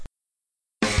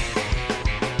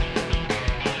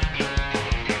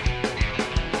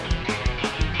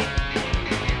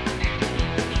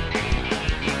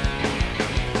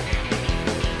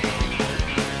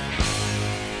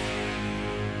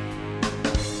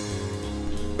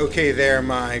Okay there,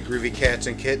 my groovy cats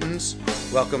and kittens.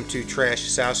 Welcome to Trash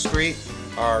South Street,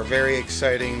 our very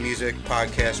exciting music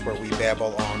podcast where we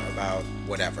babble on about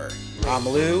whatever. I'm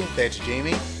Lou, that's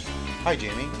Jamie. Hi,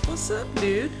 Jamie. What's up,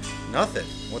 dude? Nothing.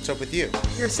 What's up with you?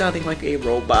 You're sounding like a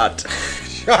robot.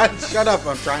 Shut up,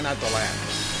 I'm trying not to laugh.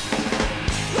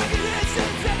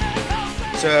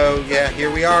 So, yeah,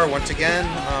 here we are once again.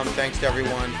 Thanks to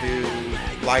everyone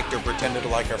who liked or pretended to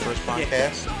like our first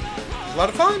podcast. It was a lot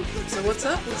of fun. So what's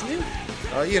up? What's new?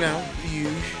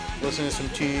 Listening to some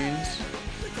tunes.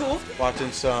 Cool.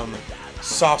 Watching some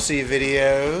saucy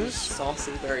videos.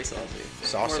 Saucy, very saucy.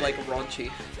 Saucy. More like raunchy.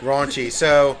 Raunchy.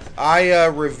 So, I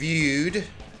reviewed,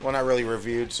 well, not really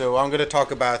reviewed, so I'm going to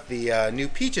talk about the new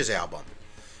Peaches album,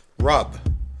 Rub.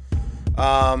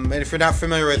 And if you're not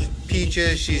familiar with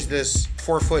Peaches, she's this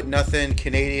 4'0"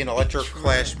 Canadian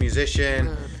electro-clash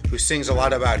musician who sings a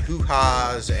lot about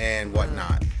hoo-has and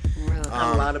whatnot.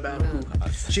 A lot about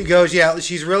hoo-has. She goes, yeah,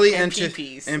 she's really and into...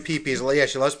 pee-pees. And pee-pees. Yeah,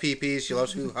 she loves pee-pees. She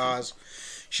loves hoo-has.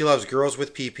 She loves girls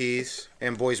with pee-pees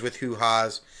and boys with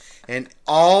hoo-has. And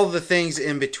all the things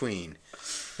in between.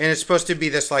 And it's supposed to be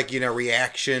this,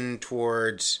 reaction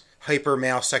towards hyper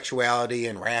male sexuality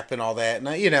and rap and all that.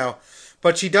 And,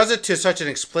 but she does it to such an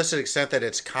explicit extent that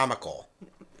it's comical.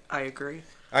 I agree.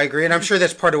 And I'm sure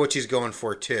that's part of what she's going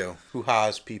for, too.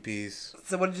 Hoo-has, pee-pees.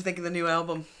 So what did you think of the new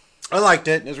album? I liked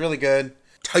it. It was really good.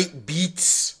 Tight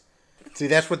beats. See,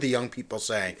 that's what the young people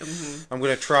say. Mm-hmm. I'm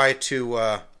going to try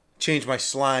to change my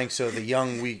slang so the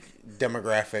young, weak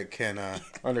demographic can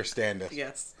understand it.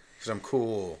 Yes. Because I'm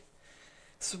cool.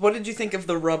 So what did you think of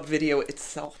the Rub video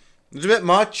itself? It was a bit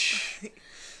much.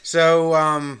 So,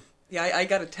 Yeah, I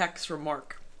got a text from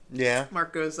Mark. Yeah.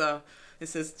 Mark goes, it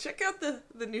says, check out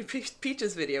the new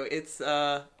Peaches video. It's,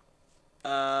 and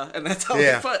that's all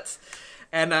it puts.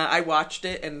 And I watched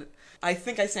it, and I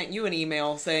think I sent you an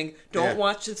email saying, don't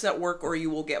watch this at work or you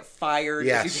will get fired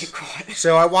if you get caught.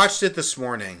 So I watched it this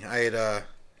morning. I had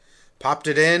popped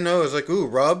it in. I was like, ooh,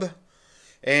 Rub.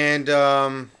 And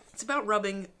it's about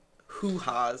rubbing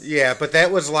hoo-has. Yeah, but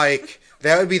that was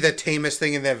that would be the tamest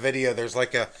thing in that video. There's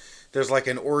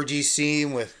an orgy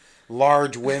scene with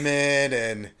large women,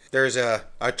 and there's a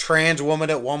trans woman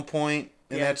at one point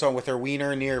in that song with her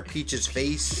wiener near Peach's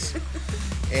face.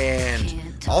 And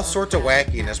all sorts of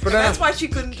wackiness. But that's why she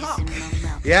couldn't talk.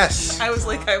 Yes. I was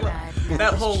like,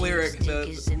 that whole lyric,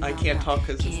 I can't talk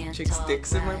because this chick's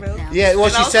dick's in my mouth. Yeah, well,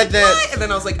 she said that. What? And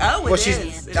then I was like, oh, it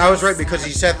is. I was right, because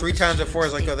she said 3 times before. I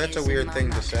was like, oh, that's a weird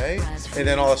thing to say. And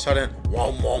then all of a sudden,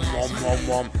 wom, wom, wom, wom,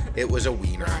 wom, it was a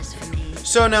wiener.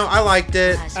 So, no, I liked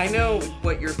it. I know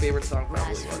what your favorite song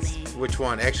probably was. Which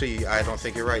one? Actually, I don't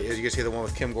think you're right. Did you see the one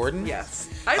with Kim Gordon? Yes.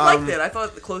 I liked it. I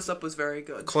thought the close-up was very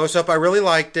good. Close-up, I really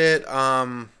liked it.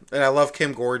 And I love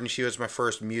Kim Gordon. She was my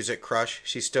first music crush.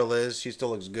 She still is. She still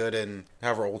looks good in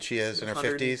however old she is, in her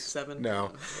 50s.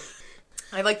 No.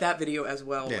 I like that video as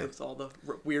well, with all the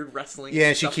weird wrestling. Yeah,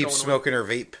 and she keeps smoking her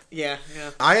vape. Yeah.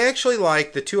 I actually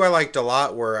the two I liked a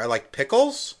lot were, I liked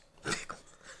Pickles.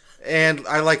 And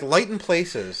I like Light in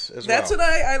Places as well. That's what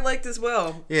I liked as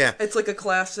well. Yeah. It's like a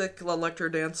classic electro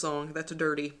dance song. That's a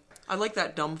dirty. I like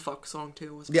that Dumb Fuck song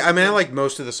too. Yeah, I mean, I like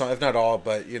most of the song, if not all,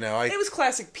 but, It was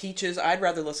classic Peaches. I'd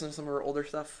rather listen to some of her older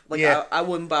stuff. I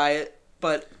wouldn't buy it,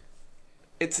 but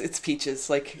it's Peaches.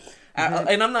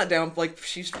 And I'm not down,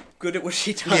 she's good at what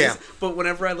she does. Yeah. But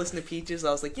whenever I listen to Peaches, I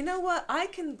was like, you know what? I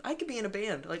can be in a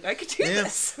band. I could do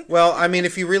this. Well, I mean,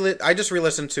 I just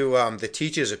re-listened to The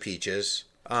Teaches of Peaches.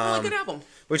 Really good album.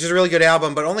 Which is a really good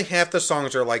album, but only half the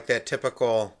songs are like that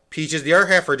typical Peaches. The other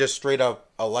half are just straight up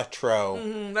electro.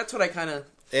 Mm-hmm. That's what I kind of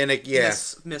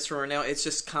miss from her now. It's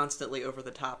just constantly over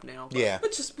the top now.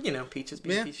 But just, Peaches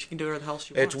being Peaches. She can do whatever the hell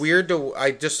she wants. It's weird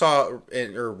I just saw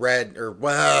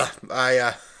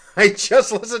I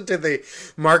just listened to the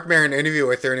Mark Maron interview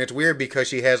with her, and it's weird because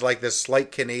she has this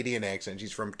slight Canadian accent.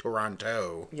 She's from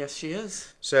Toronto. Yes, she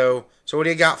is. So what do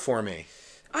you got for me?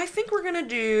 I think we're going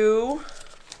to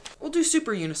we'll do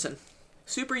Superunison.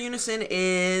 Superunison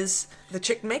is the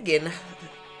chick Megan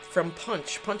from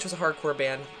Punch. Punch was a hardcore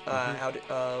band out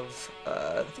of,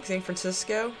 I think, San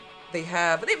Francisco. They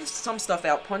have some stuff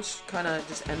out. Punch kind of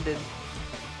just ended,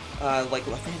 I think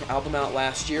they had an album out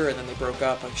last year, and then they broke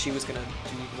up. She was going to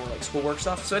do more schoolwork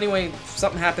stuff. So anyway,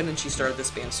 something happened, and she started this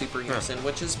band, Superunison,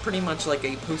 which is pretty much like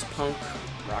a post-punk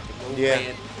rock and roll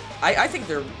band. I think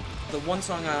they're... The one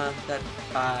song that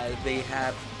they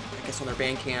have, I guess, on their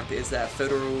Bandcamp is that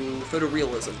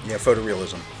Photorealism. Yeah,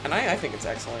 Photorealism. And I think it's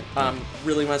excellent.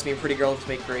 Really reminds me of Pretty Girls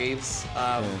Make Graves.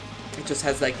 It just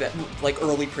has that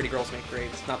early Pretty Girls Make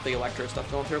Graves, not the electro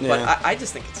stuff going through. Yeah. But I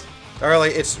just think it's...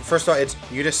 First of all, it's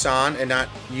Unison and not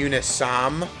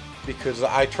Unisam. because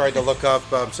I tried to look up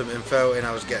some info and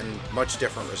I was getting much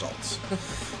different results.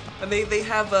 And they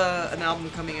have an album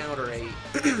coming out, or an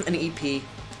EP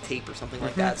tape or something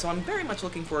like that. So I'm very much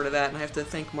looking forward to that, and I have to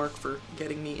thank Mark for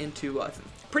getting me into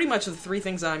pretty much the 3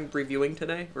 things I'm reviewing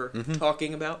today, or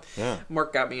talking about. Yeah.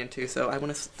 Mark got me into, so I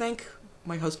want to thank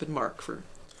my husband Mark for...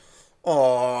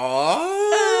 Aww.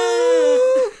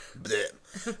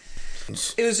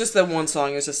 It was just that one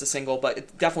song. It was just a single,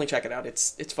 but definitely check it out.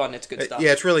 It's fun. It's good stuff.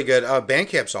 Yeah, it's really good.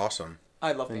 Bandcamp's awesome.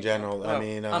 I love Bandcamp. In general. I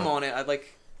mean, I'm on it.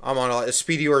 I'm on a lot.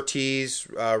 Speedy Ortiz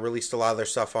released a lot of their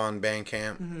stuff on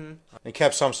Bandcamp. And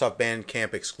kept some stuff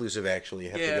Bandcamp exclusive, actually.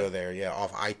 You have to go there,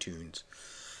 off iTunes.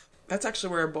 That's actually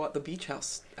where I bought the Beach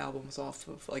House albums off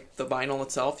of, like, the vinyl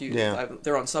itself.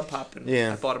 They're on Sub Pop, and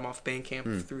I bought them off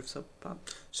Bandcamp through Sub Pop.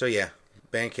 So, yeah,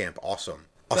 Bandcamp, awesome.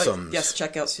 Awesome. Yes,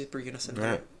 check out Superunison.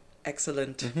 Right.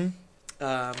 Excellent. You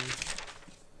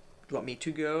want me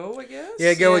to go, I guess?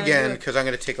 Yeah, go again, because I'm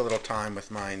going to take a little time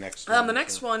with my next one. The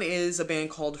next one is a band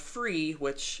called Free,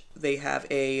 which they have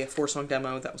a 4-song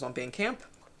demo that was on Bandcamp.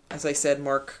 As I said,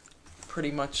 Mark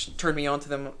pretty much turned me on to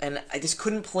them, and I just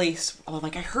couldn't place... I'm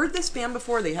like, I heard this band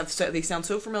before. They sound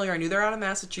so familiar. I knew they're out of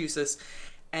Massachusetts,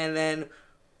 and then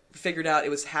figured out it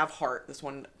was Have Heart, this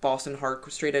one Boston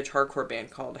straight edge hardcore band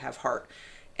called Have Heart.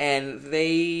 And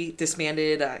they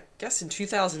disbanded, I guess, in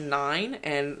 2009,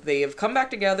 and they have come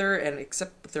back together, and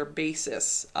except with their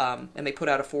bassist, and they put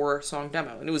out a 4-song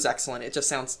demo, and it was excellent. It just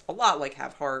sounds a lot like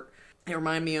Have Heart. It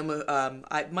reminded me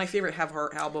of, my favorite Have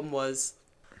Heart album was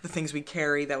The Things We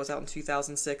Carry, that was out in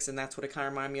 2006, and that's what it kind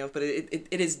of reminded me of. But it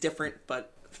is different,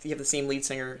 but you have the same lead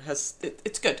singer.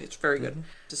 It's good. It's very good.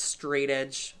 Just straight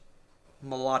edge,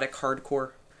 melodic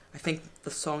hardcore. I think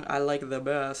the song I like the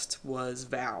best was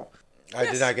Vow. I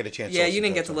did not get a chance. Yeah, you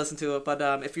didn't get to listen to it, but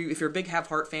if you're a big Have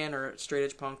Heart fan or a straight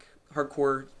edge punk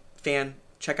hardcore fan,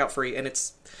 check out Free, and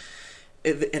it's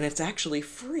actually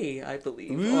free, I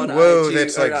believe. On whoa, iTunes,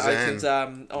 that's like iTunes,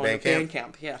 on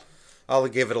Bandcamp. Yeah. I'll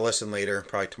give it a listen later,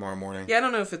 probably tomorrow morning. Yeah, I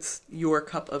don't know if it's your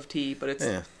cup of tea, but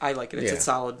I like it. It's a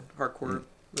solid hardcore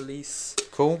release.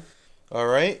 Cool. All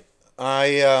right.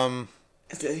 I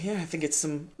think it's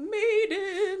some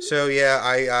Maiden. So yeah,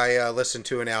 I listened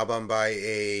to an album by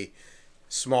a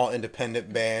small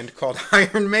independent band called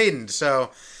Iron Maiden.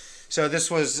 So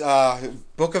this was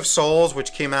Book of Souls,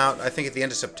 which came out, I think, at the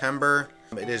end of September.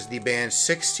 It is the band's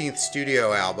 16th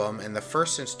studio album and the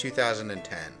first since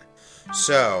 2010.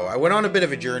 So I went on a bit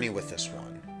of a journey with this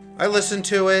one. I listened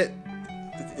to it.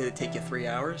 Did it take you 3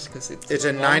 hours? Because it's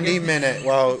a 90-minute.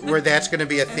 Well, where that's going to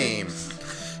be a theme.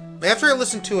 After I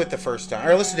listened to it the first time,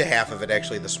 or I listened to half of it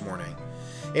actually this morning,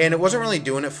 and it wasn't really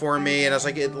doing it for me. And I was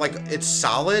like, it's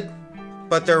solid.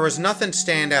 But there was nothing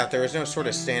stand out. There was no sort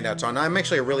of standout song. I'm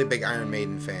actually a really big Iron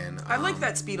Maiden fan. I like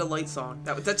that Speed of Light song.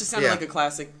 That just sounded like a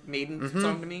classic Maiden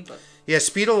song to me. But. Yeah,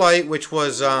 Speed of Light, which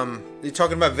was, you're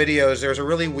talking about videos, there was a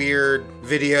really weird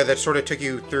video that sort of took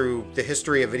you through the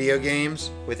history of video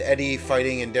games with Eddie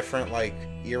fighting in different,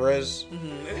 eras.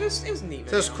 It was neat.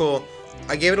 So it was cool.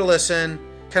 I gave it a listen.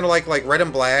 Kind of like Red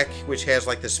and Black, which has,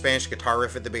 the Spanish guitar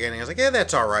riff at the beginning. I was like, yeah,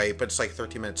 that's all right, but it's a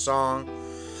 13-minute song.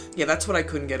 Yeah, that's what I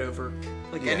couldn't get over.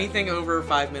 Anything over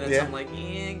 5 minutes, I'm like,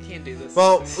 can't do this.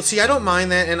 Well, see, I don't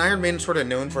mind that, and Iron Maiden's sort of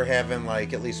known for having,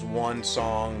 at least one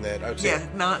song that I would say... Yeah,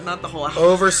 not the whole album.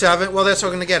 Over 7? Well, that's what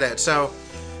I'm going to get at. So,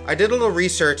 I did a little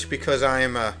research because I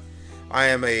am a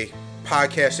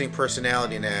podcasting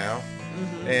personality now,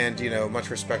 and, much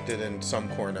respected in some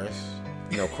corners.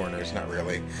 No corners, not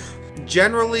really.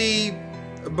 Generally,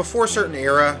 before a certain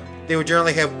era, they would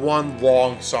generally have one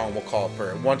long song, we'll call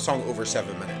it, one song over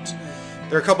 7 minutes.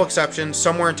 There are a couple exceptions.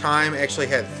 Somewhere in Time actually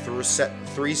had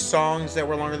 3 songs that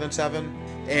were longer than 7.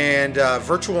 And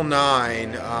Virtual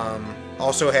 9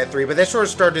 also had 3. But that sort of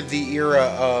started the era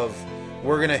of,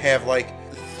 we're going to have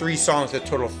 3 songs that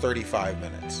total 35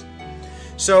 minutes.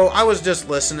 So I was just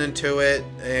listening to it,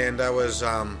 and I was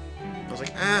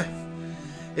like,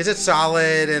 is it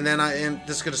solid? And then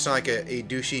this is going to sound like a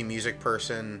douchey music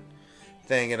person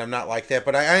thing, and I'm not like that.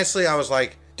 But I was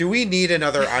like, do we need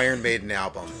another Iron Maiden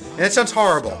album? And it sounds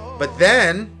horrible. But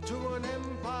then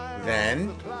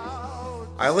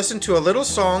I listened to a little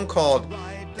song called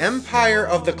Empire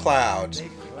of the Clouds.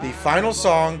 The final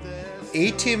song,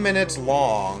 18 minutes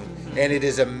long, and it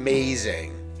is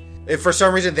amazing. If for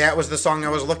some reason that was the song I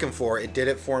was looking for, it did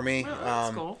it for me. Oh,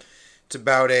 that's cool. It's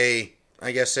about a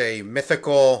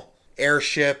mythical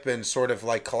airship and sort of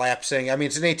collapsing. I mean,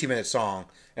 it's an 18-minute song,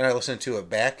 and I listened to it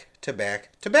back to back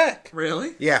to back.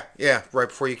 Really? Yeah, right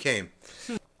before you came.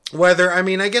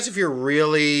 I guess if you're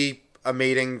really a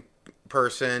Maiden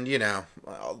person,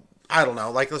 I don't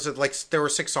know. Like, listen, like there were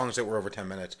 6 songs that were over 10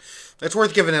 minutes. It's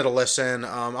worth giving it a listen.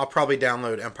 I'll probably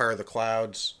download Empire of the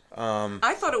Clouds.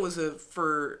 I thought it was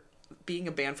for being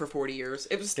a band for 40 years.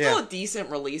 It was still a decent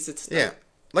release. It's still,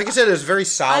 Like I said, it was very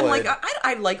solid. I'm like,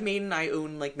 I like Maiden. I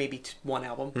own like maybe one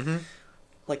album,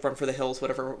 like Run for the Hills,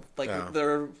 whatever. Like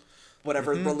their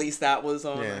whatever release that was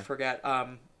on. I forget.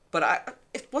 But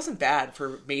it wasn't bad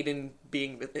for Maiden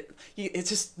being. It's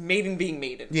just Maiden being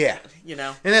Maiden. Yeah, you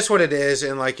know, and that's what it is.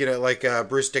 And like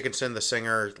Bruce Dickinson, the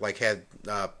singer, like had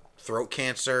throat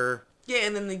cancer. Yeah,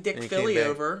 and then they dicked Philly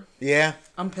over. Yeah,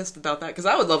 I'm pissed about that because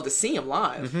I would love to see him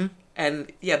live.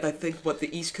 And yeah, I think the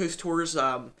East Coast tours,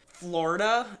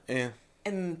 Florida. Yeah,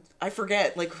 and I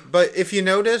forget like. But if you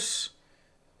notice,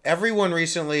 everyone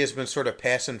recently has been sort of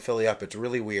passing Philly up. It's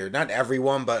really weird. Not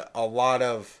everyone, but a lot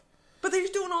of. But they're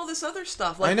doing all this other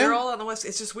stuff. Like, they're all on the West.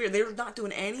 It's just weird. They're not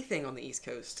doing anything on the East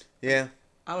Coast. Yeah.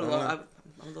 I would love...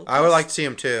 I would like to see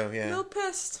them, too, yeah. A little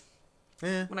pissed.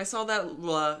 Yeah. When I saw that...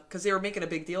 Because they were making a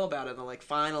big deal about it. And, like,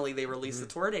 finally they released the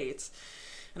tour dates.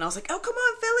 And I was like, oh, come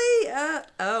on,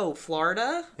 Philly!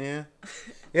 Florida? Yeah.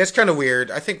 Yeah, it's kind of weird.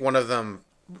 I think one of them...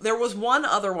 There was one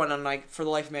other one, and for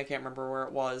the life of me, I can't remember where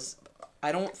it was.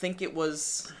 I don't think it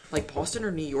was, like, Boston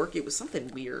or New York. It was something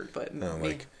weird, but... No,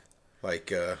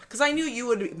 because I knew you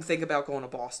would think about going to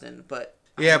Boston, but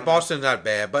yeah, Boston's not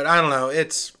bad, but I don't know.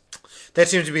 That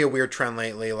seems to be a weird trend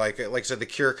lately. Like I said, The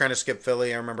Cure kind of skipped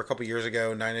Philly. I remember a couple years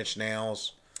ago, 9 Inch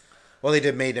Nails. Well, they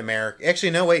did Made in America. Actually,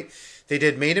 no, wait, they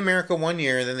did Made in America one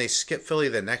year, and then they skipped Philly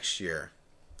the next year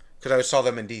because I saw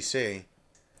them in D.C.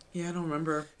 Yeah, I don't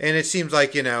remember. And it seems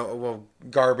like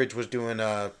Garbage was doing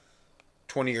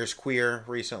 20 Years Queer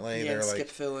recently. Yeah,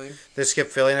 Philly. They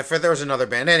skipped Philly. And I thought there was another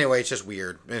band. Anyway, it's just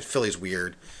weird. Philly's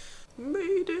weird.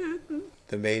 Maiden.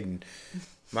 The Maiden.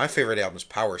 My favorite album is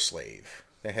Power Slave.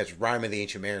 That has Rhyme of the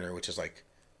Ancient Mariner, which is like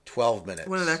 12 minutes.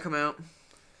 When did that come out?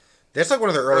 That's like one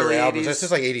of their earlier albums. That's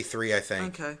just like 83, I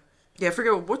think. Okay. Yeah, I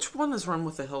forget which one is Run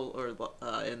with the Hill or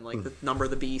in like the Number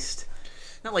of the Beast.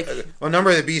 Not like Number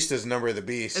of the Beast is Number of the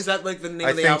Beast. Is that like the name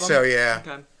of the album? I think so, yeah.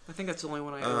 Okay. I think that's the only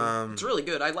one I own. It's really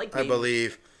good. I like Maiden. I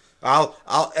believe.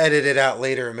 I'll edit it out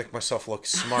later and make myself look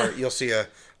smart. You'll see a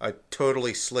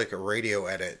totally slick radio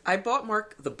edit. I bought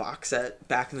Mark the box set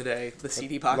back in the day, the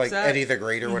CD box set. Like Eddie the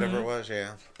Great or whatever it was,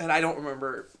 yeah. And I don't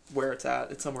remember where it's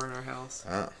at. It's somewhere in our house.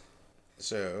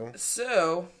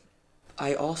 So,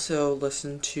 I also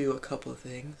listened to a couple of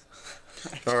things.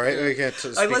 All right, we can't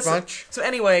speak much. So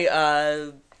anyway,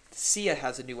 Sia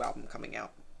has a new album coming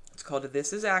out. It's called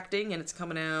This Is Acting, and it's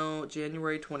coming out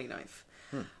January 29th.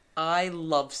 I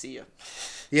love Sia.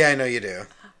 Yeah, I know you do.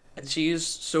 And she is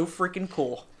so freaking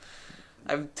cool.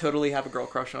 I totally have a girl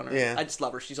crush on her. Yeah. I just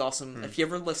love her. She's awesome. If you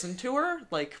ever listen to her,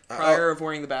 like, prior of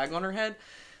wearing the bag on her head,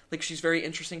 like, she's a very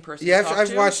interesting person to talk to.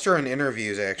 I've watched her in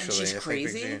interviews, actually. And she's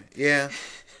crazy. Yeah.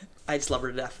 I just love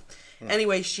her to death.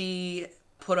 Anyway, she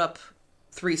put up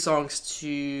 3 songs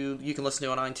you can listen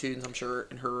to on iTunes, I'm sure,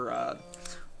 in her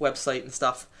website and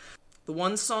stuff. The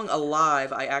one song,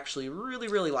 Alive, I actually really,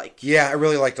 really like. Yeah, I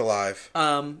really liked Alive.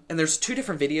 And there's 2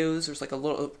 different videos. There's like a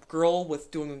little girl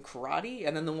doing karate,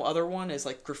 and then the other one is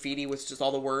like graffiti with just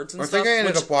all the words and stuff. I think I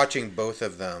ended up watching both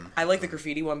of them. I like the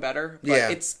graffiti one better,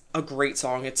 but it's a great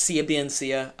song. It's Sia being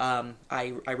Sia.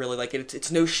 I really like it.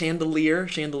 It's no Chandelier.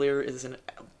 Chandelier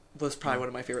was probably one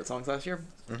of my favorite songs last year.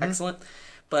 Excellent.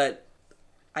 But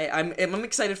I'm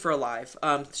excited for Alive.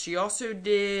 She also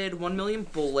did 1 Million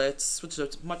Bullets, which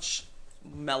is a much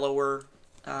mellower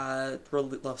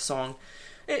love song.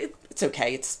 It's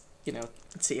okay. It's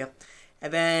Sia.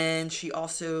 And then she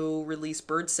also released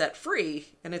Bird Set Free,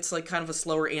 and it's like kind of a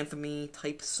slower anthem-y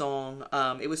type song.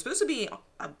 It was supposed to be,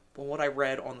 what I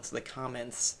read on the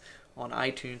comments on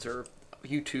iTunes or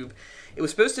YouTube, it was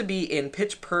supposed to be in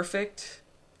Pitch Perfect,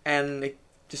 and it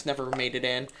just never made it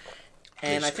in.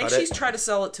 And I think she's tried to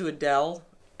sell it to Adele,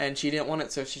 and she didn't want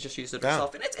it, so she just used it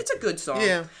herself. And it's a good song.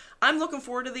 Yeah. I'm looking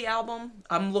forward to the album.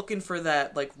 I'm looking for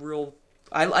that, like, real...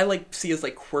 I like Sia's,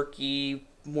 like, quirky,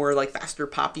 more, like, faster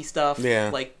poppy stuff.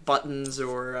 Yeah. Like Buttons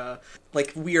or,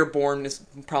 like, We Are Born is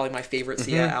probably my favorite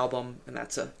Sia album, and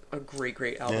that's a great,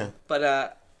 great album. Yeah.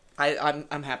 But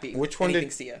I'm happy. Which one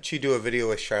did she do a video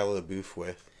with Shia LaBeouf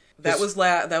with? That was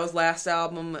last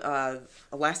album,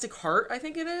 Elastic Heart, I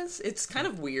think it is. It's kind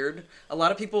of weird. A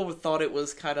lot of people thought it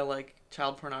was kind of like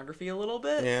child pornography a little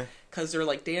bit. Yeah. Because they're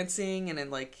like dancing, and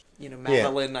then like,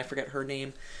 Madeline, I forget her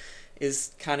name,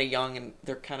 is kind of young, and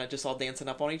they're kind of just all dancing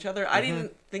up on each other. I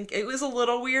didn't think it was a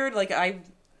little weird. Like I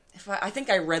think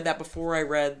I read that before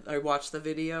I watched the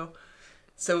video,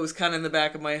 so it was kind of in the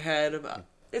back of my head.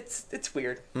 It's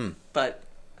weird, but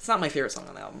it's not my favorite song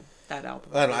on the album. that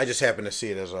album. I don't know, I just happened to see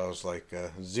it as I was like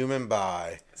zooming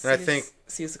by, and I think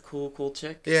Sia's a cool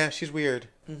chick. Yeah, she's weird.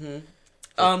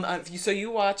 So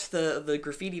you watched the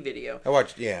graffiti video. I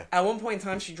watched, yeah. At one point in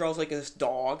time, she draws like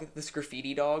this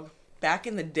graffiti dog. Back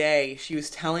in the day, she was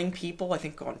telling people, I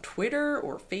think on Twitter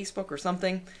or Facebook or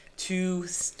something, to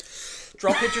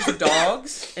draw pictures of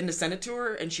dogs and to send it to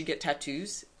her, and she'd get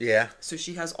tattoos. Yeah. So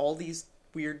she has all these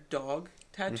weird dog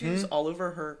tattoos all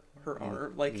over her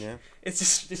arm. Like,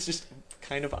 it's just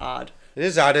kind of odd. It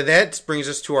is odd. And that brings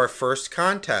us to our first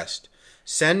contest.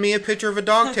 Send me a picture of a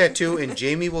dog tattoo, and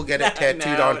Jamie will get it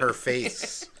tattooed on her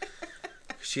face.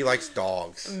 She likes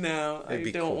dogs. No, I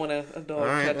don't cool. want a dog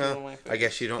tattoo on my face. I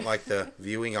guess you don't like the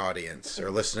viewing audience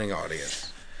or listening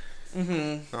audience.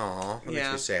 Mm-hmm. Aw, that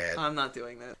makes me sad. I'm not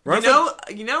doing that.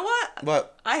 You know what?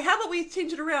 What? How about we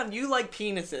change it around? You like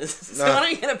penises. So why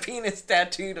don't you get a penis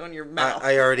tattooed on your mouth?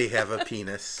 I already have a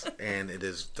penis, and it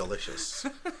is delicious.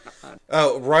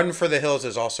 Oh, Run for the Hills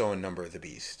is also a Number of the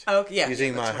Beast. Oh, yeah.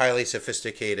 Using my highly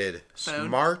sophisticated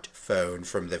smartphone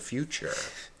from the future.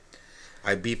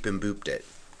 I beep and booped it.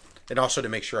 And also to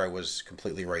make sure I was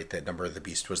completely right that Number of the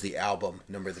Beast was the album.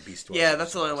 Number of the Beast was. Yeah,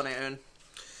 that's the only one I own.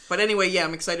 But anyway, yeah,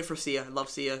 I'm excited for Sia. I love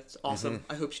Sia. It's awesome.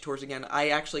 I hope she tours again. I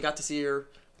actually got to see her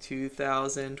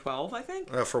 2012, I think.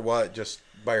 For what? Just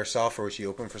by herself, or was she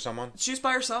open for someone? She was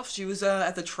by herself. She was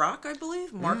at the Truck, I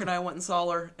believe. Mark and I went and saw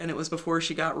her, and it was before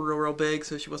she got real big,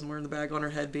 so she wasn't wearing the bag on her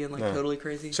head, being like totally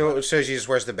crazy. So she just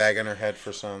wears the bag on her head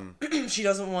for some. She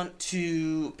doesn't want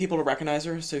people to recognize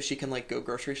her, so she can like go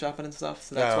grocery shopping and stuff.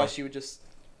 So that's why she would just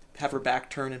have her back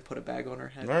turned and put a bag on her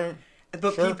head. All right.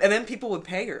 But and then people would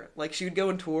pay her. Like she would go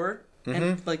and tour,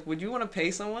 and like, would you want to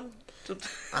pay someone?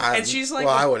 And she's like,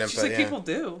 I wouldn't. She's like, people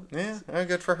do. Yeah,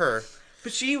 good for her.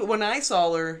 But when I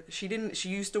saw her, she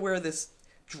used to wear this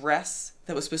dress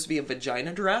that was supposed to be a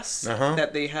vagina dress.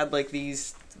 That they had like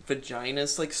these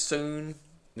vaginas like sewn.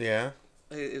 Yeah.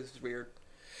 It was weird.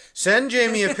 Send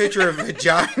Jamie a picture of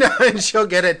vagina, and she'll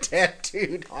get it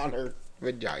tattooed on her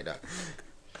vagina.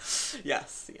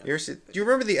 Yes. Do you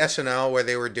remember the SNL where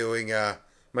they were doing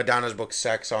Madonna's book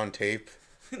Sex on Tape?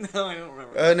 No, I don't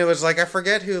remember. And it was like, I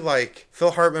forget who, like,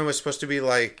 Phil Hartman was supposed to be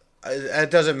like, it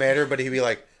doesn't matter, but he'd be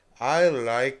like, I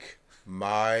like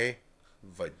my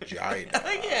vagina.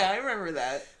 Yeah, I remember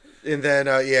that. And then,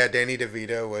 Danny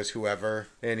DeVito was whoever,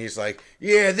 and he's like,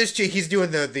 this chick, he's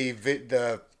doing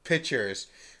the pictures.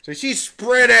 So she's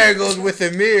spread angled with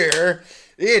a mirror.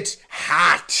 It's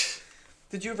hot.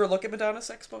 Did you ever look at Madonna's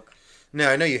sex book? No,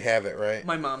 I know you have it, right?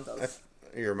 My mom does.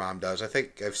 Your mom does. I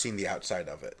think I've seen the outside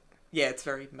of it. Yeah, it's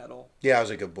very metal. Yeah, I was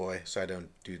a good boy, so I don't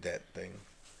do that thing.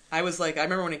 I was like, I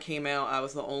remember when it came out, I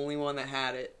was the only one that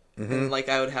had it. And like,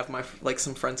 I would have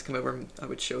some friends come over and I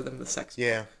would show them the sex book.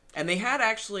 Yeah. And they had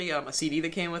actually a CD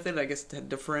that came with it. I guess it had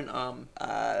different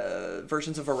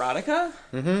versions of erotica.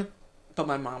 But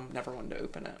my mom never wanted to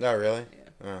open it. Oh, really?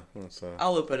 Yeah. Oh,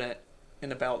 I'll open it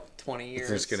in about 20 years.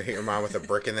 You're just going to hit your mom with a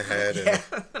brick in the head.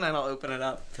 And then I'll open it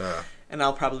up. And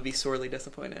I'll probably be sorely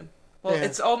disappointed. Well,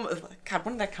 it's almost... God,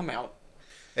 when did that come out?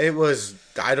 It was...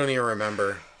 I don't even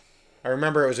remember. I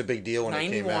remember it was a big deal when it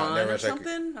came out. 91 or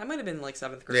something? I might have been like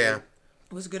 7th grade. Yeah.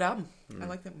 It was a good album. I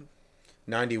like that one.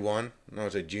 91? I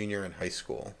was a junior in high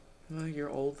school. Oh, you're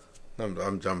old.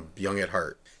 I'm young at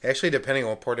heart. Actually, depending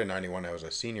on what part of 91, I was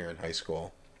a senior in high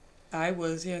school. I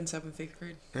was, in 7th, 8th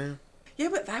grade. Yeah. Yeah,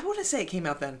 but I want to say it came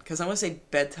out then. Because I want to say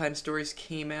Bedtime Stories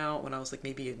came out when I was like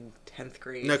maybe in 10th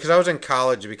grade. No, because I was in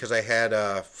college because I had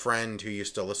a friend who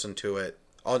used to listen to it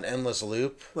on endless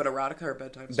loop. What, erotica or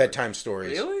Bedtime Stories? Bedtime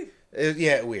Stories. Really?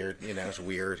 Weird. It's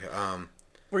weird.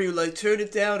 Where you like, turn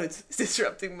it down, it's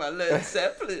disrupting my Led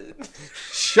Zeppelin.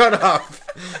 Shut up.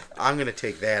 I'm going to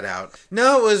take that out.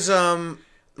 No, it was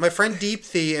my friend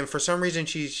Deepthi, and for some reason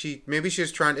maybe she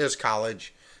was trying, it was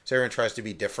college, so everyone tries to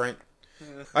be different.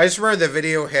 I just remember the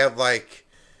video had like...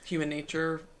 Human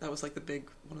Nature, that was like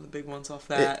one of the big ones off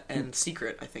that, and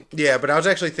Secret, I think. Yeah, but I was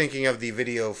actually thinking of the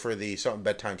video for the something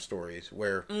Bedtime Stories,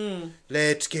 where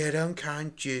let's get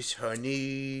unconscious,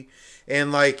 honey.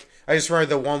 And like, I just remember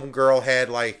the one girl had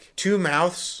like 2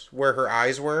 mouths where her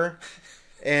eyes were,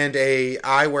 and a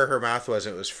eye where her mouth was.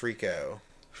 It was Freako.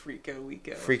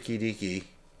 Freako. Freaky deaky.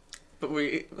 But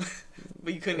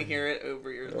you couldn't hear it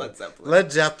over your Led Zeppelin.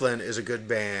 Led Zeppelin is a good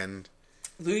band.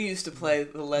 Lou used to play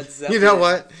the Led Zeppelin. You know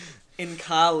what? In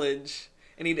college,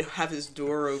 and he'd have his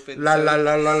door open. La la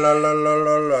la la la la la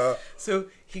la la. So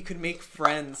he could make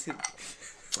friends.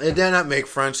 It did not make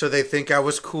friends, so they think I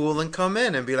was cool and come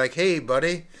in and be like, "Hey,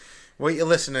 buddy, what you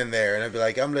listening there?" And I'd be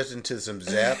like, "I'm listening to some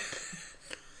Zepp."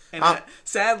 And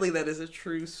sadly, that is a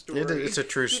true story. It's a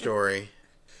true story.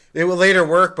 It will later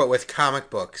work, but with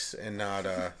comic books and not.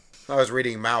 I was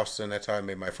reading Mouse, and that's how I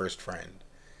made my first friend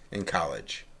in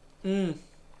college.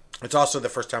 It's also the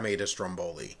first time I ate a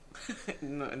Stromboli.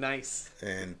 Nice.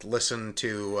 And listened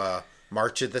to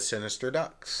March of the Sinister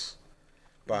Ducks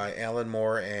by Alan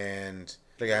Moore and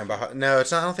the guy behind. No,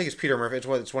 it's not. I don't think it's Peter Murphy.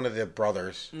 It's one of the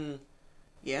brothers.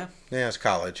 Yeah. Yeah, it's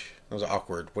college. It was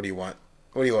awkward. What do you want?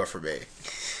 What do you want from me?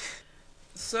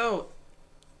 So,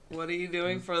 what are you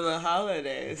doing for the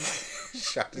holidays?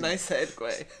 Nice segue.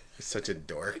 You're such a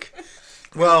dork.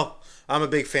 Well, I'm a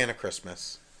big fan of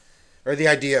Christmas. Or the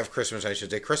idea of Christmas, I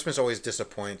should say. Christmas always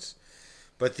disappoints.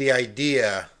 But the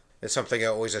idea is something I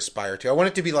always aspire to. I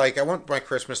want my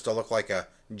Christmas to look like a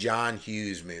John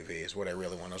Hughes movie is what I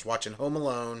really want. I was watching Home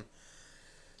Alone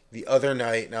the other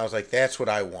night, and I was like, that's what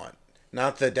I want.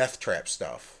 Not the Death Trap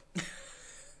stuff.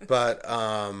 But,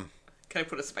 Can I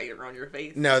put a spider on your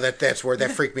face? No, that's where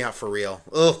that freaked me out for real.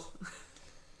 Ugh.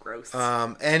 Gross.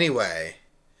 Anyway,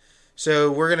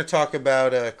 so we're going to talk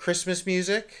about Christmas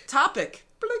music. Topic.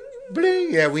 Bling.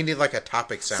 Bling. Yeah, we need like a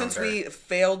topic sounder. Since we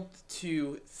failed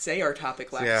to say our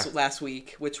topic last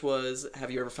week, which was,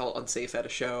 have you ever felt unsafe at a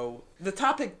show? The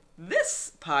topic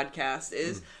this podcast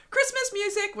is Christmas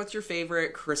music. What's your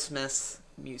favorite Christmas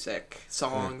music?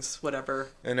 Songs, whatever.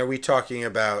 And are we talking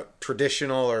about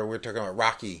traditional or we're talking about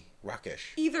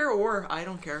rockish? Either or, I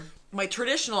don't care. My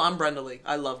traditional, I'm Brenda Lee.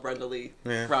 I love Brenda Lee.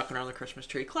 Yeah. Rocking Around the Christmas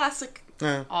Tree. Classic,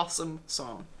 awesome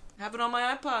song. Have it on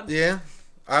my iPod. Yeah.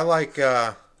 I like,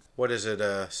 what is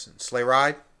it, Sleigh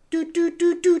Ride? Does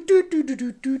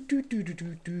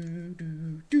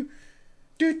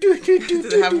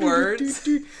it have words?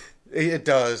 It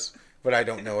does, but I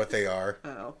don't know what they are.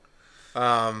 Oh.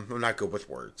 I'm not good with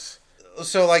words.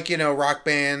 So, like, rock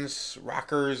bands,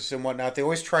 rockers, and whatnot, they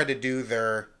always try to do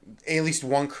their at least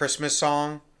one Christmas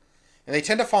song. And they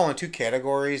tend to fall in two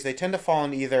categories. They tend to fall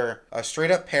in either a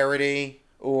straight-up parody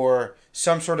or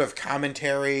some sort of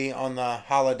commentary on the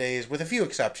holidays, with a few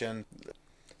exceptions.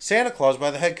 Santa Claus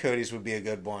by the Headcoatees would be a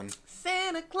good one.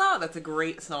 Santa Claus, that's a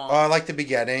great song. I like the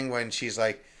beginning when she's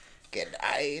like, "Good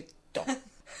night,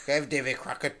 have David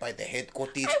Crockett by the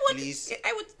Headcoatees, please."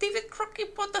 I would David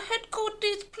Crockett by the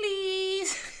Headcoatees,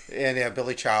 please. And yeah,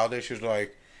 Billy Childish was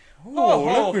like,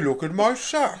 let me look at my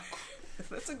sack.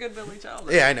 That's a good Billy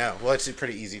Childish. Yeah, I know. Well, it's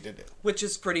pretty easy to do. Which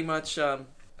is pretty much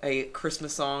a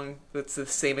Christmas song that's the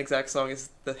same exact song as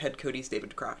the Headcoatees'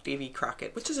 Davy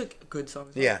Crockett, which is a good song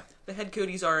as well. Yeah. The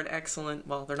Headcoatees are an excellent,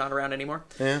 well, they're not around anymore.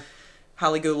 Yeah.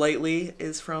 Holly Golightly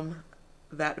is from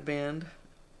that band.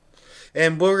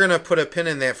 And we're going to put a pin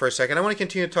in that for a second. I want to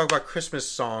continue to talk about Christmas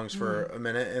songs for a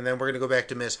minute, and then we're going to go back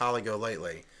to Miss Holly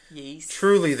Golightly. Yes.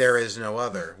 Truly There Is No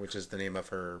Other, which is the name of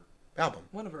her album.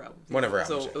 One of her albums. One of her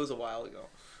albums. So it was a while ago.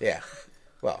 Yeah.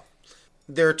 Well,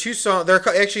 there are two songs.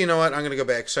 Actually, you know what? I'm going to go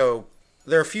back. So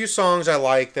there are a few songs I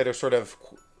like that are sort of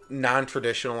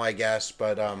non-traditional, I guess.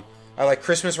 But I like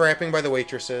Christmas Rapping by the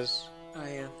Waitresses. Oh,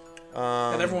 yeah.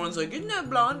 And everyone's like, isn't that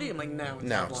Blondie? I'm like, no,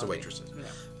 it's the Waitresses. No.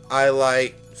 I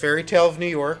like Fairy Tale of New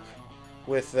York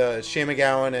with Shane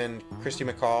MacGowan and Christy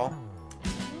McCall.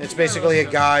 It's basically a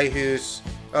guy who's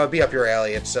be up your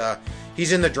alley. It's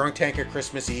he's in the drunk tank at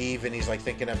Christmas Eve, and he's like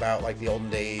thinking about like the olden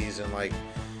days and like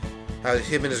how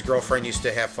him and his girlfriend used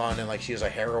to have fun, and like she was a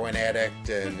heroin addict,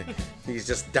 and he's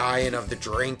just dying of the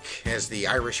drink, as the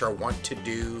Irish are wont to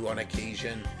do on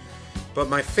occasion. But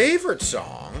my favorite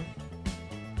song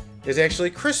is actually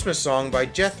Christmas Song by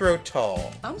Jethro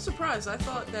Tull. I'm surprised. I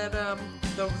thought that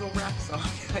the rap song.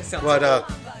 I sound what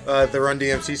the Run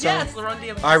DMC song? Yeah, it's the Run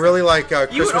DMC. I really like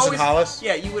Christmas in Hollis.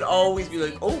 Yeah, you would always be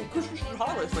like, oh, Christmas in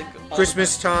Hollis, like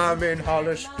Christmas time in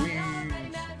Hollis,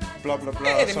 Queens, blah blah blah.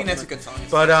 I mean, that's a good song.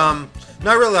 But no,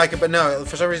 I really like it. But no,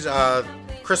 for some reason,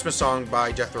 Christmas Song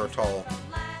by Jethro Tull,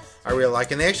 I really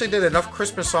like, and they actually did enough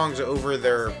Christmas songs over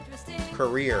their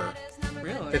career.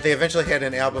 Really? That they eventually had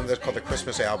an album that's called the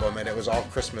Christmas Album, and it was all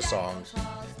Christmas songs.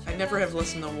 I never have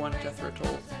listened to one Jethro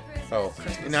Tull. Oh,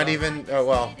 Christmas not song. Even? Oh,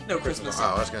 well. No Christmas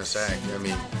song. Oh, I was going to say. I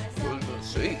mean.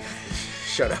 See.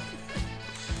 Shut up.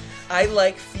 I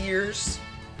like Fear's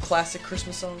classic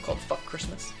Christmas song called Fuck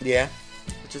Christmas. Yeah.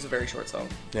 Which is a very short song.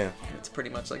 Yeah. It's pretty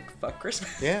much like Fuck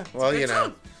Christmas. Yeah, well, you know.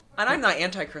 Song. And I'm not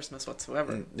anti-Christmas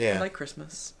whatsoever. Yeah. I like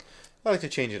Christmas. I like to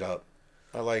change it up.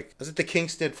 Is it the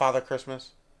Kinks did Father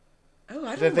Christmas? Oh,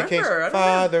 I don't remember.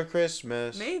 Father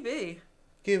Christmas. Maybe.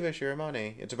 Give us your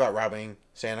money. It's about robbing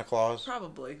Santa Claus.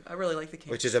 Probably. I really like the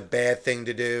Kinks. Which is a bad thing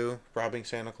to do, robbing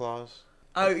Santa Claus.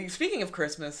 Speaking of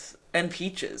Christmas and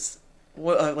peaches,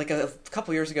 like a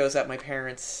couple years ago I was at my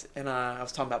parents' and I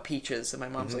was talking about peaches, and my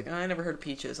mom's like, I never heard of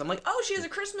peaches. I'm like, oh, she has a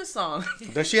Christmas song.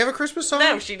 Does she have a Christmas song?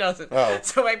 No, she doesn't. Oh.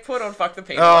 So I put on Fuck the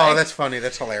Pain Oh, Away. that's funny.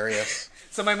 That's hilarious.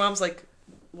 So my mom's like,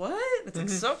 what? It's like,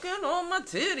 sucking on my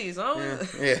titties. Oh.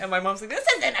 Yeah. And my mom's like, this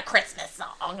isn't a Christmas song.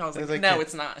 I was like, no,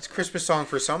 it's not. It's a Christmas song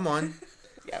for someone.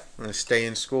 Yeah. Stay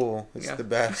in school. It's the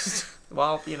best.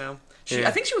 Well,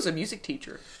 I think she was a music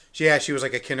teacher. Yeah, she was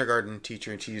like a kindergarten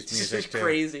teacher, and she used music too.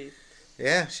 Crazy.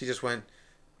 Yeah, she just went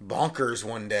bonkers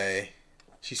one day.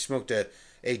 She smoked a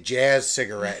jazz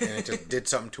cigarette, and it just did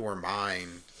something to her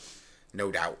mind.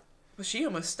 No doubt. Well, she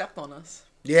almost stepped on us.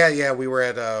 Yeah, we were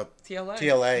at TLA.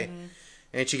 TLA.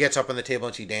 And she gets up on the table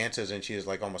and she dances, and she's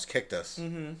like almost kicked us.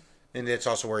 Mm-hmm. And it's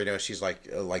also where she's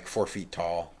like 4 feet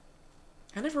tall.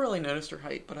 I never really noticed her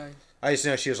height, but I just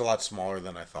know she was a lot smaller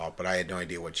than I thought, but I had no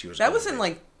idea what she was. That was in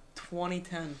like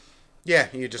 2010. Yeah,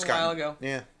 you just got a while ago.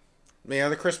 Yeah. Any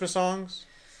other Christmas songs?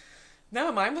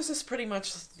 No, mine was just pretty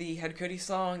much the Headcoatees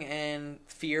song and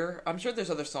Fear. I'm sure there's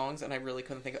other songs, and I really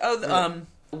couldn't think of.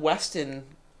 Weston,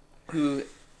 who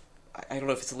I don't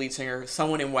know if it's the lead singer.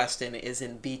 Someone in Weston is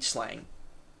in Beach Slang.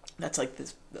 That's like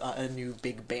this a new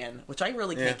big band, which I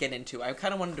really can't get into. I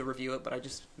kind of wanted to review it, but I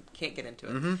just can't get into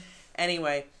it. Mm-hmm.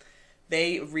 Anyway,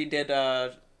 they redid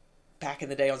back in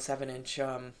the day on 7-inch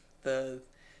the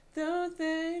Don't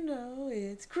They Know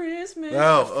It's Christmas?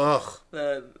 Oh,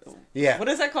 ugh. What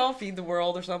is that called? Feed the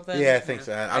World or something? Yeah, I think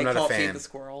so. I'm not a fan. Feed the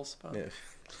Squirrels. But... Yeah.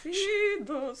 Feed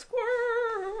the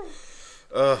Squirrels.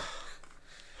 Ugh.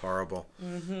 Horrible.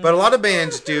 Mm-hmm. But a lot of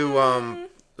bands do.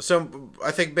 So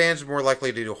I think bands are more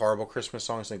likely to do horrible Christmas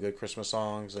songs than good Christmas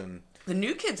songs, and the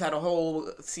New Kids had a whole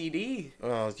CD.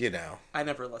 Well, I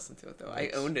never listened to it though. I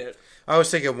owned it. I was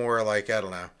thinking more like, I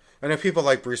don't know. I know people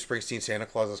like Bruce Springsteen. Santa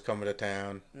Claus is coming to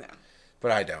town. No,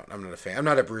 but I don't. I'm not a fan. I'm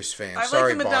not a Bruce fan. I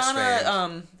Sorry, like the Boss Madonna,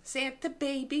 fans. Santa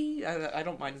Baby. I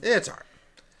don't mind. It's alright.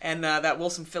 And that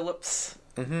Wilson Phillips.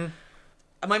 Mm-hmm.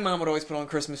 My mom would always put on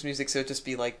Christmas music, so it'd just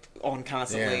be like on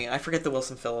constantly. Yeah. I forget the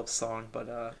Wilson Phillips song, but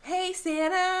Hey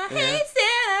Santa, hey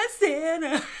Santa,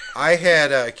 Santa. I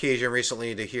had occasion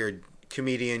recently to hear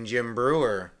comedian Jim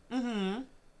Brewer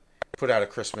put out a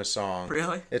Christmas song.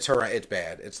 Really? It's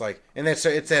bad. It's like, and it's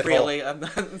that really. Whole,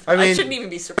 I shouldn't even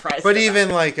be surprised. But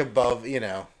even like above,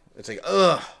 it's like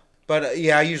ugh. But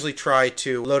yeah, I usually try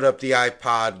to load up the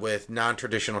iPod with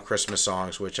non-traditional Christmas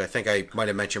songs, which I think I might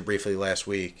have mentioned briefly last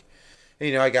week.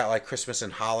 I got like Christmas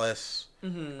in Hollis.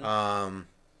 Mm-hmm.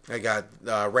 I got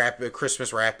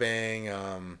Christmas rapping.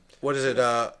 What is it?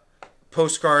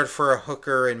 Postcard for a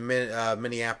Hooker in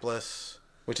Minneapolis,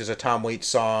 which is a Tom Waits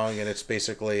song, and it's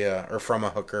basically or from a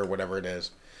hooker, whatever it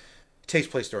is. It takes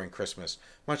place during Christmas,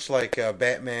 much like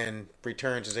Batman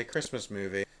Returns is a Christmas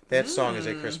movie. That song is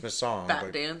a Christmas song.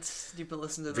 Bat Dance. You've been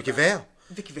listening to Vicky Vale.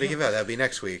 Vicky Vale. That'll be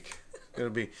next week. It'll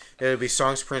be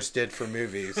songs Prince did for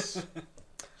movies.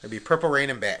 It'd be Purple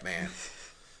Rain and Batman.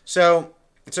 So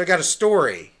I got a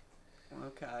story.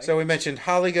 Okay. So we mentioned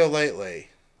Holly Golightly.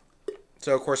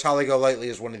 So of course Holly Golightly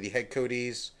is one of the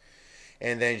Headcoatees,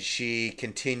 and then she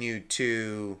continued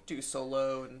to do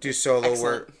solo Excellent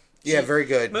work. Yeah, very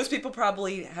good. Most people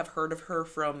probably have heard of her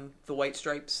from the White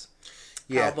Stripes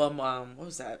album. What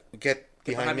was that? Get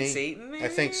Behind Me? Satan, maybe? I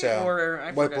think so.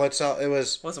 Or White Blood Cell. It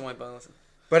wasn't White Blood.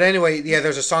 But anyway, yeah,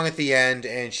 there's a song at the end,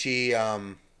 and she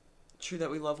True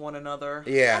that we love one another.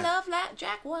 Yeah. I love like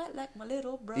Jack White like my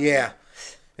little brother. Yeah.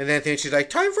 And then at the end she's like,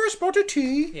 time for a spot of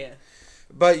tea. Yeah.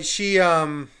 But she,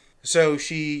 so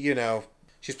she,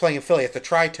 she's playing in Philly at the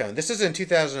Tritone. This is in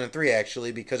 2003,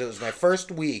 actually, because it was my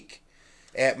first week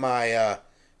at my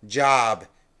job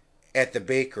at the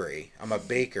bakery. I'm a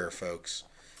baker, folks.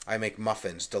 I make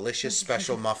muffins, delicious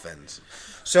special muffins.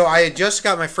 So I had just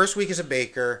got my first week as a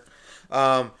baker,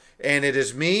 and it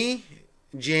is me,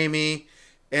 Jamie,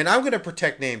 and I'm going to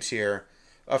protect names here.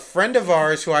 A friend of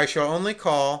ours who I shall only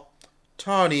call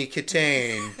Tawny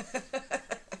Catane.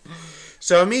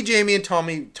 So me, Jamie, and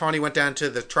Tawny went down to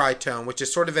the Tritone, which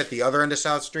is sort of at the other end of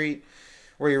South Street,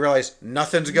 where you realize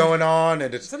nothing's going on,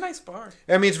 and it's a nice bar.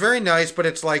 I mean, it's very nice, but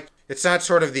it's like it's not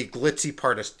sort of the glitzy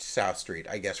part of South Street,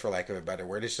 I guess, for lack of a better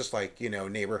word. It's just like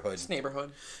neighborhood. It's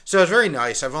neighborhood. So it's very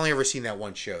nice. I've only ever seen that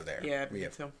one show there. Yeah, me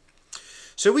too.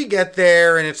 So we get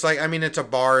there, and it's like, I mean, it's a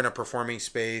bar and a performing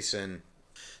space, and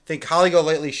I think Holly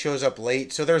Golightly shows up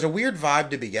late, so there's a weird vibe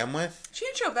to begin with. She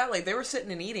didn't show up that late. They were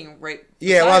sitting and eating right.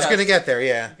 Yeah, well, I was going to get there,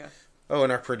 yeah. Okay. Oh,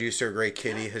 and our producer, Great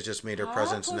Kitty, has just made her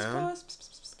presence known.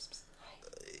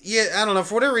 Yeah, I don't know.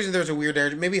 For whatever reason, there's a weird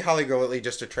energy. Maybe Holly Golightly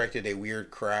just attracted a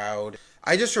weird crowd.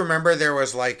 I just remember there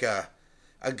was like a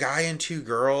guy and two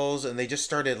girls, and they just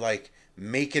started like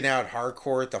making out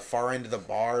hardcore at the far end of the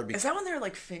bar. Is that when they were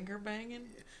like finger banging?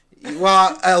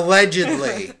 Well,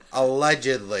 allegedly.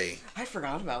 I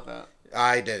forgot about that.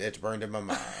 I did. It's burned in my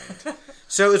mind.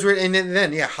 So it was weird. And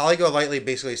then Holly Golightly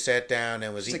basically sat down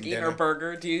and was eating dinner. her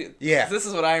burger. Yeah. This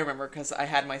is what I remember, because I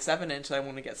had my 7-inch that I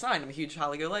wanted to get signed. I'm a huge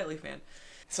Holly Golightly fan.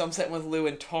 So I'm sitting with Lou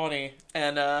and Tawny,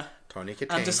 and Tawny Katane.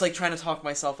 I'm just like trying to talk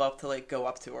myself up to like go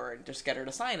up to her and just get her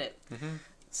to sign it. Mm-hmm.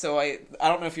 So I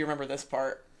don't know if you remember this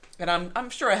part, and I'm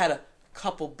sure I had a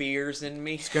couple beers in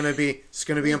me. It's gonna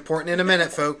be important in a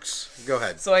minute, folks. Go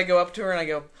ahead. So I go up to her and I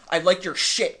go, "I like your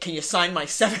shit. Can you sign my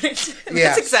 7-inch?" Yeah.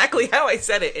 That's exactly how I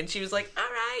said it, and she was like, "All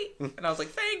right," and I was like,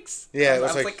 "Thanks." Yeah, I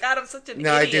was like, "God, I'm such an idiot."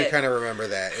 No, I do kind of remember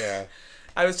that. Yeah.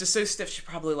 I was just so stiff. She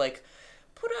probably like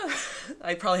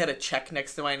I probably had a check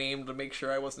next to my name to make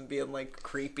sure I wasn't being like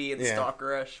creepy and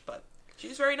stalkerish, but she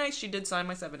was very nice. She did sign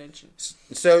my 7-inch.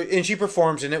 So, and she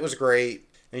performs, and it was great.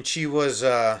 And she was,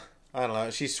 I don't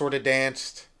know, she sort of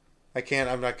danced. I can't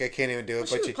even do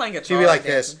it. Well, But she'd be like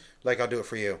this, like, I'll do it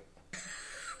for you.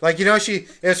 Like,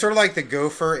 it's sort of like the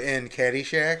gopher in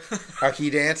Caddyshack, how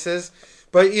he dances.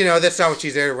 But, that's not what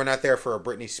she's there. We're not there for a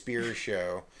Britney Spears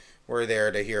show. We're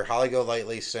there to hear Holly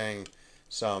Golightly sing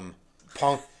some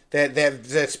punk,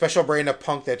 that special brand of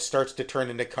punk that starts to turn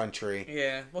into country.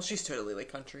 Yeah, well, she's totally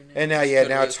like country now. And now,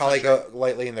 now it's Holly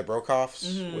Golightly and the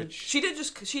Brokoffs, which she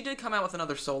did come out with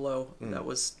another solo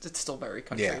it's still very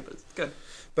country, but it's good.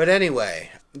 But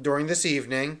anyway, during this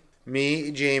evening, me,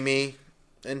 Jamie,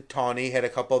 and Tawny had a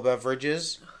couple of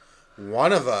beverages.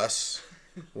 One of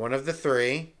the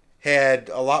three, had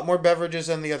a lot more beverages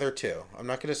than the other two. I'm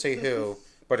not going to say who,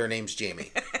 but her name's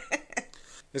Jamie.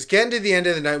 It's getting to the end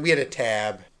of the night. We had a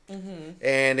tab,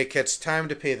 and it gets time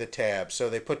to pay the tab. So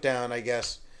they put down, I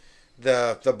guess,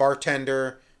 the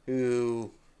bartender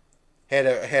who had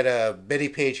a Betty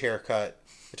Page haircut,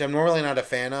 which I'm normally not a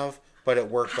fan of, but it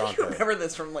worked on her. I remember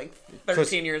this from like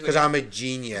 13 years ago. Because I'm a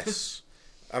genius.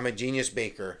 I'm a genius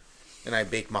baker, and I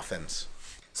bake muffins.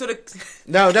 So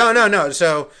No.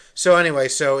 So anyway,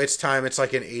 so it's time. It's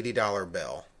like an $80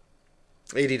 bill.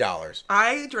 $80.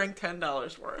 I drank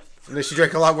 $10 worth. And she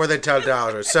drank a lot more than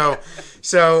 $10.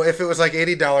 So if it was like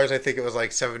 $80, I think it was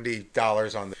like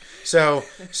 $70 on the.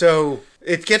 So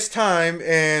it gets time,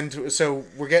 and so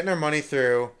we're getting our money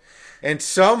through, and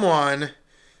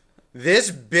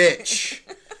this bitch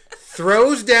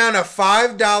throws down a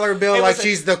 $5 bill like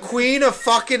she's the Queen of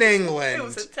fucking England. It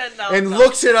was a $10 and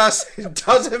looks at us. It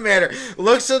doesn't matter.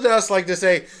 Looks at us like to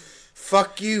say,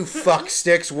 "Fuck you, fuck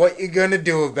sticks. What you gonna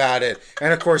do about it?"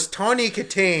 And of course, Tawny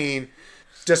Katane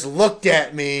just looked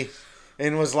at me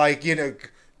and was like,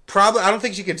 probably. I don't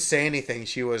think she could say anything.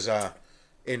 She was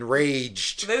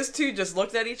enraged. Those two just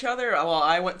looked at each other while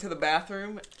I went to the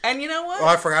bathroom. And you know what? Oh,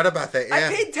 I forgot about that. Yeah.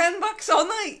 I paid $10 all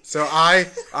night. So I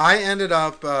ended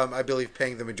up, I believe,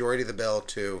 paying the majority of the bill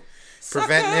to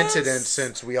prevent an incident,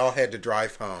 since we all had to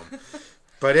drive home.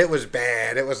 But it was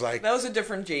bad. It was like, that was a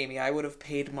different Jamie. I would have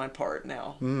paid my part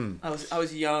now. I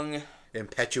was young,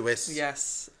 impetuous.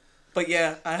 Yes, but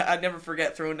yeah, I'd never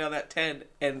forget throwing down that 10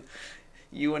 and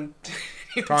you and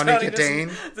Tawny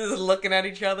Katane just looking at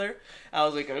each other. I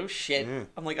was like, oh shit.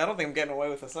 I'm like, I don't think I'm getting away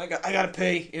with this. I gotta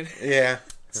pay. Yeah.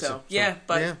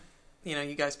 But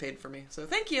you guys paid for me, so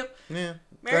thank you. Yeah.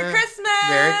 Merry Christmas.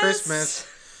 Merry Christmas.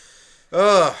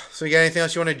 Ugh. So you got anything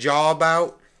else you want to jaw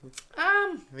about?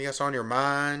 Anything else on your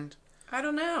mind? I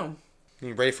don't know.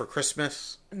 You ready for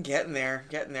Christmas? I'm getting there.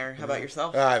 How about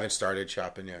yourself? I haven't started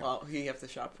shopping yet. Well, who do you have to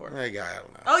shop for? I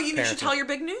don't know. Oh, you should tell your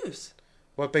big news.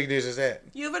 What big news is that?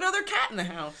 You have another cat in the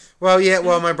house.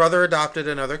 Well, my brother adopted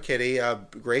another kitty.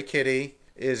 Gray Kitty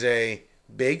is a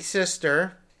big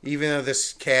sister, even though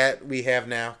this cat we have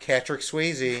now, Catrick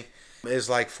Swayze, is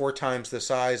like 4 times the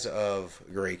size of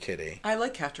Gray Kitty. I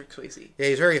like Catrick Swayze. Yeah,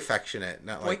 he's very affectionate.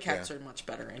 Boy cats are much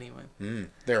better anyway.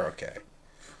 They're okay.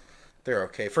 They're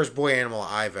okay. First boy animal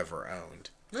I've ever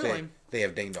owned. Really? They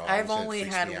have ding dongs. I've only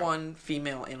had one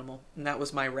female animal, and that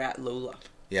was my rat Lola.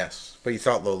 Yes, but you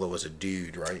thought Lola was a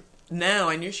dude, right? No,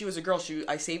 I knew she was a girl.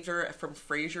 I saved her from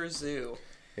Fraser Zoo.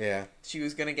 Yeah. She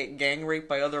was gonna get gang raped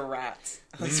by other rats.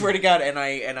 I swear to God, and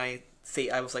I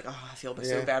was like, oh, I feel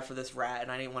so bad for this rat,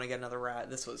 and I didn't want to get another rat.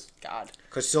 This was God.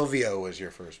 Because Silvio was your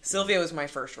first. Silvio was my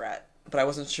first rat, but I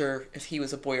wasn't sure if he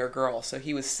was a boy or girl, so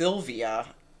he was Sylvia.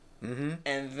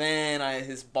 And then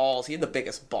his balls, he had the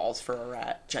biggest balls for a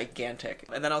rat, gigantic.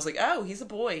 And then I was like, oh, he's a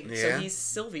boy, so he's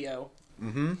Silvio.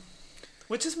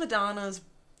 Which is Madonna's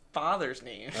father's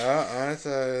name. That's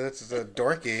a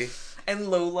dorky.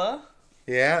 And Lola.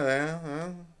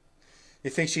 Yeah. You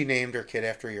think she named her kid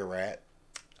after your rat?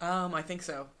 I think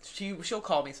so. She'll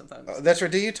call me sometimes. That's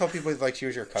right. Do you tell people like she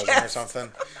was your cousin or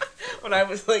something? When I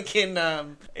was like in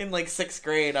like 6th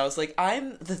grade, I was like,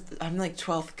 I'm like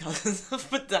 12th cousins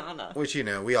of Madonna. Which, you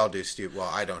know, we all do stupid. Well,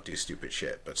 I don't do stupid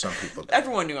shit, but some people do.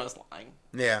 Everyone knew I was lying.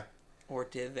 Yeah. Or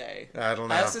did they? I don't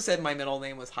know. I also said my middle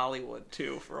name was Hollywood,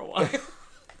 too, for a while.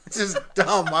 It's just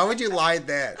dumb. Why would you lie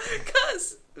that?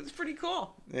 Because it was pretty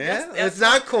cool. Yeah? It's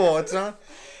not cool. It's not.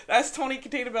 Ask Tony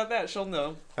Katane about that. She'll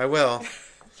know. I will.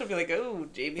 She'll be like, oh,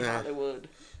 Jamie Hollywood.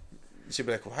 She'll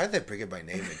be like, why did they bring my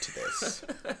name into this?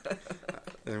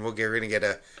 And we're gonna get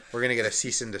a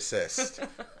cease and desist.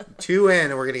 2 in,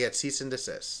 and we're gonna get cease and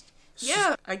desist.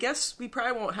 Yeah, I guess we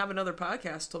probably won't have another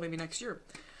podcast till maybe next year.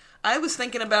 I was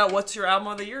thinking about what's your album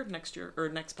of the year next year, or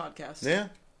next podcast. Yeah.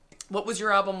 What was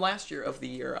your album last year of the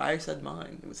year? I said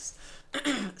mine. It was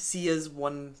Sia's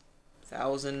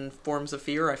 1,000 Forms of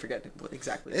Fear. I forget what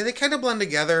exactly. They kind of blend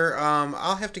together.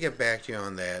 I'll have to get back to you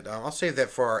on that. I'll save that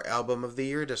for our album of the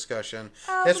year discussion.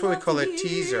 That's what we call a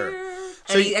teaser.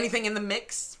 So anything in the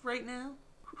mix right now?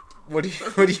 What do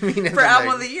you mean for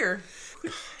album of the year?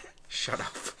 Shut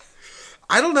up.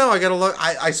 I don't know. I gotta look.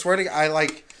 I swear to God, I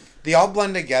like they all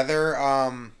blend together.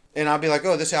 And I'll be like,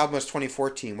 oh, this album was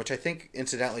 2014, which I think,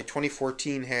 incidentally,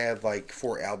 2014 had like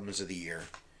 4 albums of the year.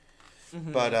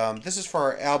 Mm-hmm. But this is for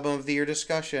our album of the year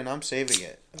discussion. I'm saving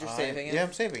it. You're saving it? Yeah,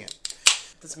 I'm saving it.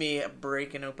 That's me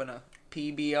breaking open a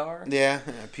PBR. Yeah,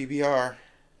 PBR.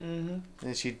 Mm-hmm.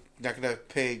 And she's not going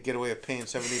to get away with paying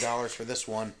 $70 for this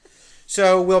one.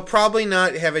 So we'll probably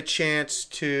not have a chance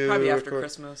to... Probably after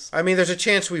Christmas. I mean, there's a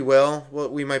chance we will.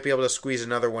 We might be able to squeeze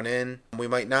another one in. We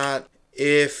might not.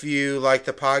 If you like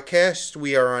the podcast,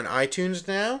 we are on iTunes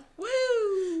now.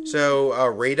 Woo! So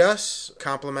rate us,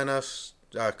 compliment us,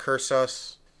 curse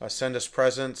us, send us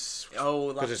presents.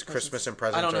 Oh, because it's Christmas and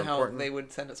presents are important. I don't know how they would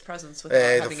send us presents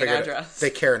without having an address. They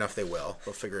care enough, they will.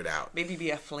 They'll figure it out. Maybe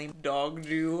be a flame dog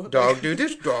do. Dog do.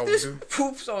 This dog this do.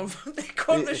 poops on. They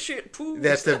call the shit poop.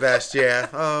 That's the best, yeah.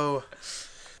 Oh.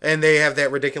 And they have that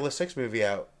Ridiculous 6 movie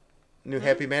out. New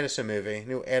Happy Madison movie.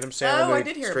 New Adam Sandler movie. I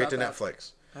did hear straight about to that.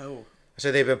 Netflix. Oh. So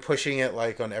they've been pushing it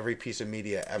like on every piece of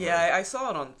media ever. Yeah, I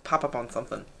saw it pop up on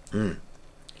something.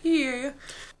 Yeah.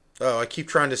 Oh, I keep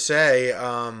trying to say.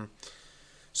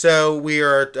 So we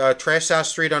are Trash South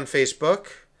Street on Facebook.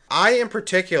 I, in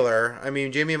particular, I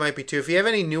mean, Jimmy might be too. If you have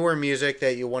any newer music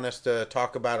that you want us to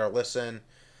talk about or listen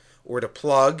or to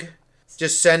plug,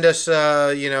 just send us,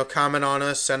 comment on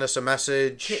us, send us a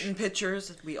message. Kitten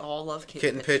pictures. We all love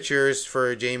kitten pictures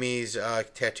for Jamie's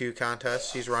tattoo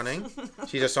contest she's running.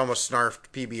 She just almost snarfed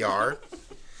PBR.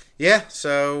 Yeah,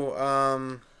 so...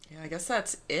 yeah, I guess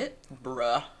that's it,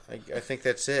 bruh. I think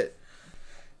that's it.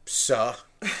 So,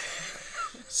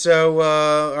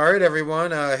 all right,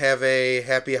 everyone. Have a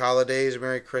happy holidays,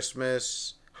 Merry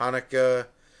Christmas, Hanukkah,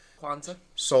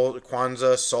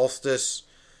 Kwanzaa, Solstice,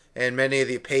 and many of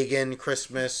the pagan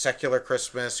Christmas, secular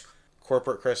Christmas,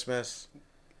 corporate Christmas,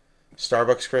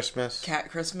 Starbucks Christmas. Cat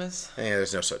Christmas. Yeah,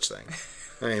 there's no such thing.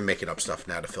 I'm making up stuff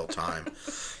now to fill time.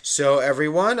 So,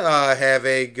 everyone, have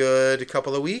a good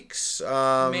couple of weeks.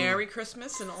 Merry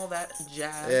Christmas and all that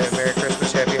jazz. Yeah, Merry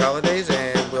Christmas, Happy Holidays,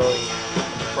 and we'll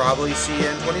probably see you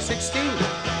in 2016.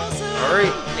 Awesome. All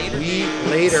right.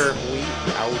 Later. We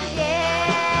out.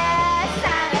 Yeah,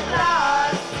 Santa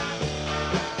Claus,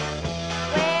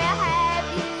 where have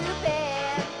you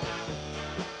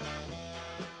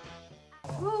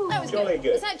been? Ooh, that was Jolly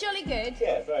good. Was that jolly good?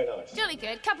 Yeah, very nice. Jolly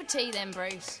good. Cup of tea then,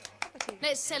 Bruce.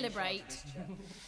 Let's celebrate.